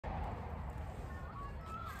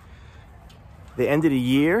The end of the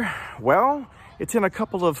year, well, it's in a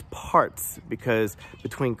couple of parts because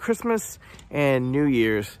between Christmas and New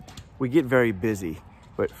Year's, we get very busy.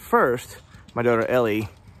 But first, my daughter Ellie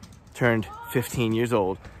turned 15 years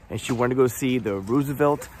old and she wanted to go see the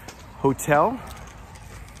Roosevelt Hotel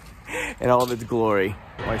and all of its glory.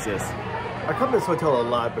 Watch this. I come to this hotel a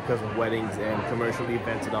lot because of weddings and commercial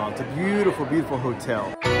events and all. It's a beautiful, beautiful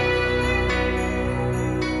hotel.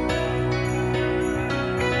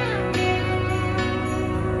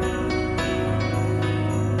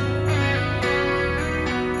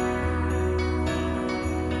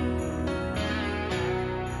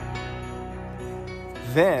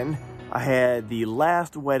 Then I had the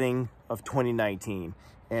last wedding of 2019,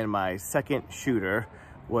 and my second shooter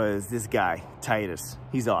was this guy, Titus.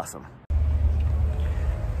 He's awesome.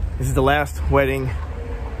 This is the last wedding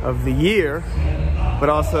of the year, but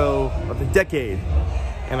also of the decade.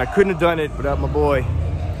 And I couldn't have done it without my boy,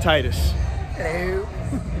 Titus. Hello.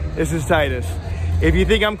 This is Titus. If you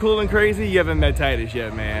think I'm cool and crazy, you haven't met Titus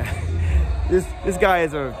yet, man. This guy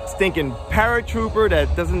is a stinking paratrooper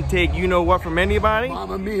that doesn't take you-know-what from anybody.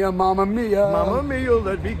 Mamma mia, mamma mia. Mamma mia,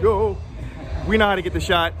 let me go. We know how to get the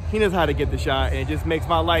shot. He knows how to get the shot, and it just makes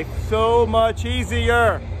my life so much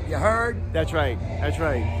easier. You heard? That's right. That's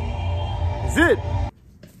right. That's it.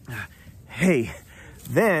 Hey,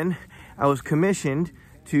 then I was commissioned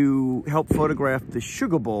to help photograph the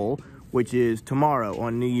Sugar Bowl, which is tomorrow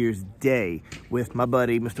on New Year's Day, with my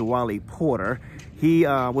buddy, Mr. Wally Porter. He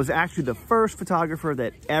was actually the first photographer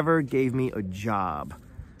that ever gave me a job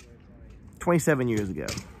 27 years ago.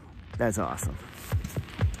 That's awesome.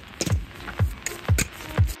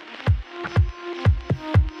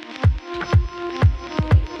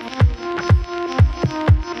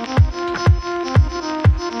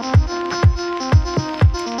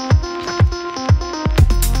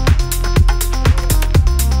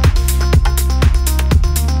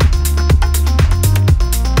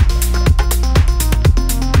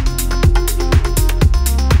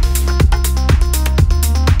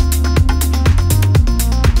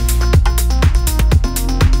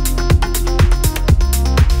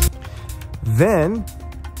 Then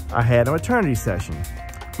I had a maternity session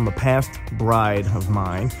from a past bride of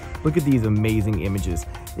mine. Look at these amazing images.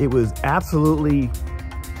 It was absolutely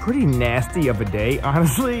pretty nasty of a day.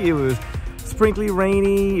 Honestly, it was sprinkly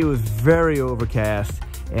rainy. It was very overcast.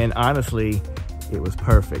 And honestly, it was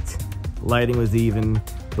perfect. Lighting was even.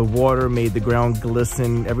 The water made the ground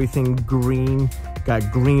glisten. Everything green,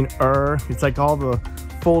 got greener. It's like all the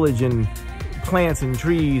foliage and plants and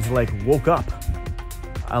trees like woke up.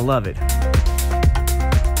 I love it.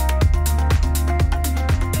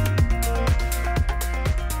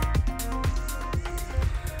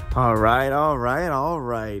 All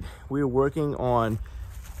right. We're working on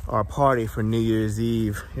our party for New Year's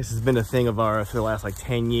Eve. This has been a thing of ours for the last like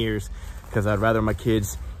 10 years because I'd rather my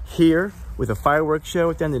kids here with a fireworks show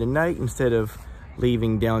at the end of the night instead of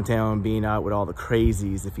leaving downtown and being out with all the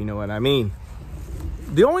crazies, if you know what I mean.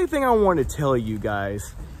 The only thing I want to tell you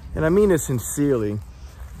guys, and I mean this sincerely,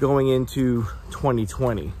 going into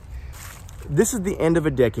 2020, this is the end of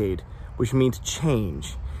a decade, which means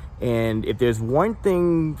change. And if there's one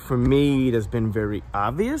thing for me that's been very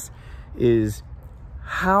obvious is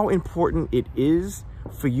how important it is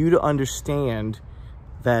for you to understand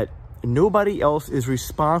that nobody else is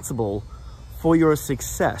responsible for your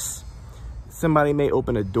success. Somebody may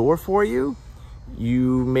open a door for you.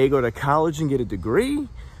 You may go to college and get a degree.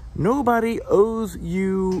 Nobody owes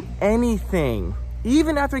you anything.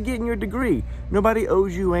 Even after getting your degree, nobody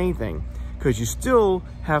owes you anything. Because you still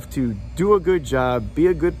have to do a good job, be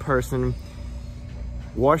a good person,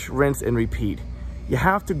 wash, rinse, and repeat. You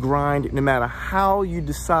have to grind no matter how you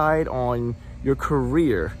decide on your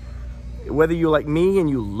career. Whether you're like me and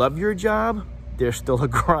you love your job, there's still a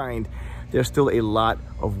grind. There's still a lot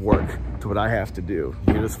of work to what I have to do.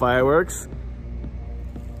 You hear those fireworks?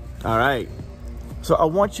 All right. So I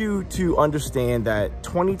want you to understand that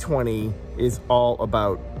 2020 is all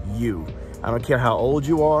about you. I don't care how old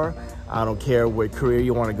you are. I don't care what career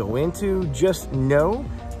you want to go into. Just know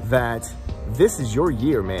that this is your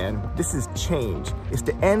year, man. This is change. It's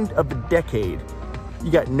the end of the decade.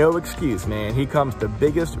 You got no excuse, man. Here comes the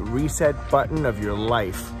biggest reset button of your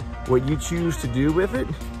life. What you choose to do with it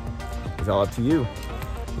is all up to you,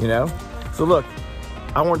 you know? So look,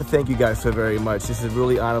 I want to thank you guys so very much. This has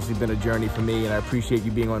really honestly been a journey for me, and I appreciate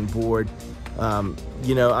you being on board.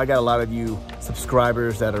 You know, I got a lot of you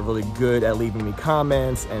subscribers that are really good at leaving me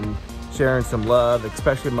comments and sharing some love,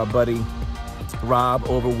 especially my buddy Rob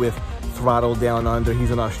over with Throttle Down Under.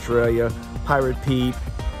 He's in Australia. Pirate Pete,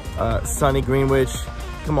 Sonny Greenwich.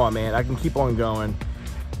 Come on, man, I can keep on going.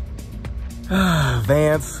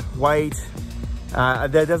 Vance, White.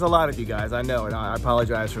 There's a lot of you guys, I know, and I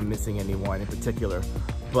apologize for missing anyone in particular,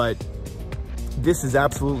 but this is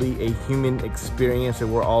absolutely a human experience that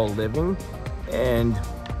we're all living. And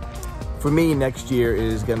for me, next year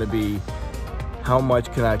is gonna be, how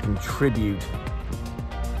much can I contribute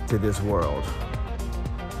to this world?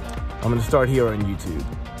 I'm gonna start here on YouTube.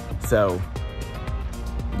 So,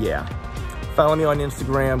 yeah. Follow me on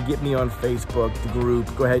Instagram, get me on Facebook, the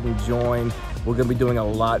group, go ahead and join. We're gonna be doing a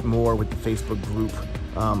lot more with the Facebook group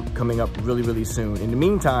coming up really, really soon. In the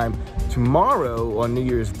meantime, tomorrow on New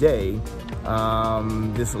Year's Day,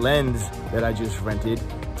 this lens that I just rented,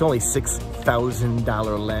 it's only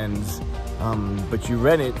 $6,000 lens, but you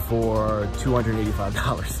rent it for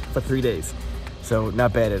 $285 for 3 days. So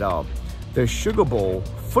not bad at all. The Sugar Bowl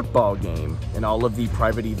football game and all of the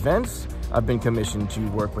private events, I've been commissioned to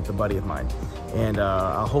work with a buddy of mine. And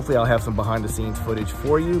hopefully I'll have some behind the scenes footage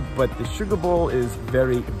for you, but the Sugar Bowl is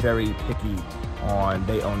very, very picky on,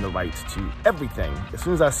 they own the rights to everything. As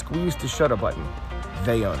soon as I squeeze the shutter button,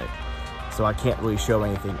 they own it. So I can't really show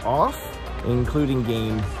anything off, including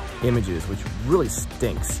game images, which really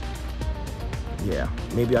stinks. Yeah,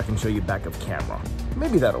 maybe I can show you back of camera.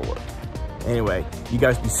 Maybe that'll work. Anyway, you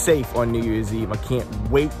guys be safe on New Year's Eve. I can't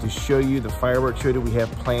wait to show you the fireworks show that we have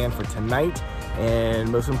planned for tonight.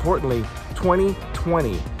 And most importantly,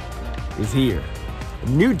 2020 is here. A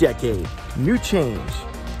new decade, new change.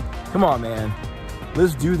 Come on, man.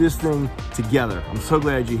 Let's do this thing together. I'm so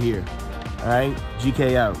glad you're here. All right,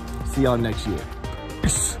 GK out. See y'all next year.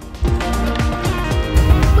 Peace.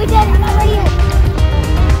 We did it. I'm already